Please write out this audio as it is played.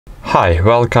Hi,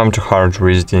 welcome to Hard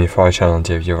Read Info channel,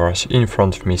 dear viewers. In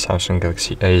front of me Samsung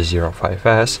Galaxy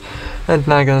A05s, and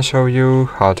now I'm gonna show you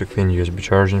how to clean USB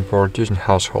charging port using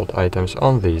household items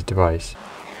on this device.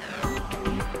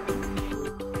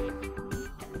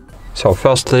 So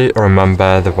firstly,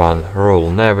 remember the one rule: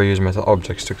 never use metal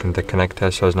objects to clean the connector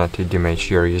so as not to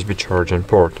damage your USB charging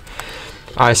port.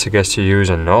 I suggest you use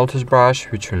an old toothbrush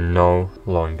which you no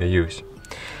longer use.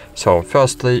 So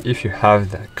firstly, if you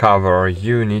have the cover,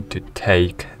 you need to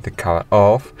take the cover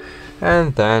off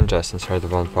and then just insert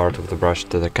one part of the brush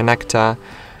to the connector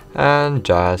and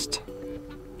just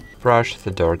brush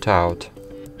the dirt out.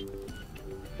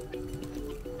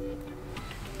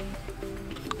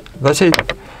 That's it.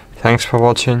 Thanks for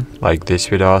watching. Like this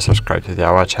video, subscribe to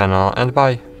our channel, and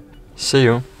bye. See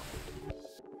you.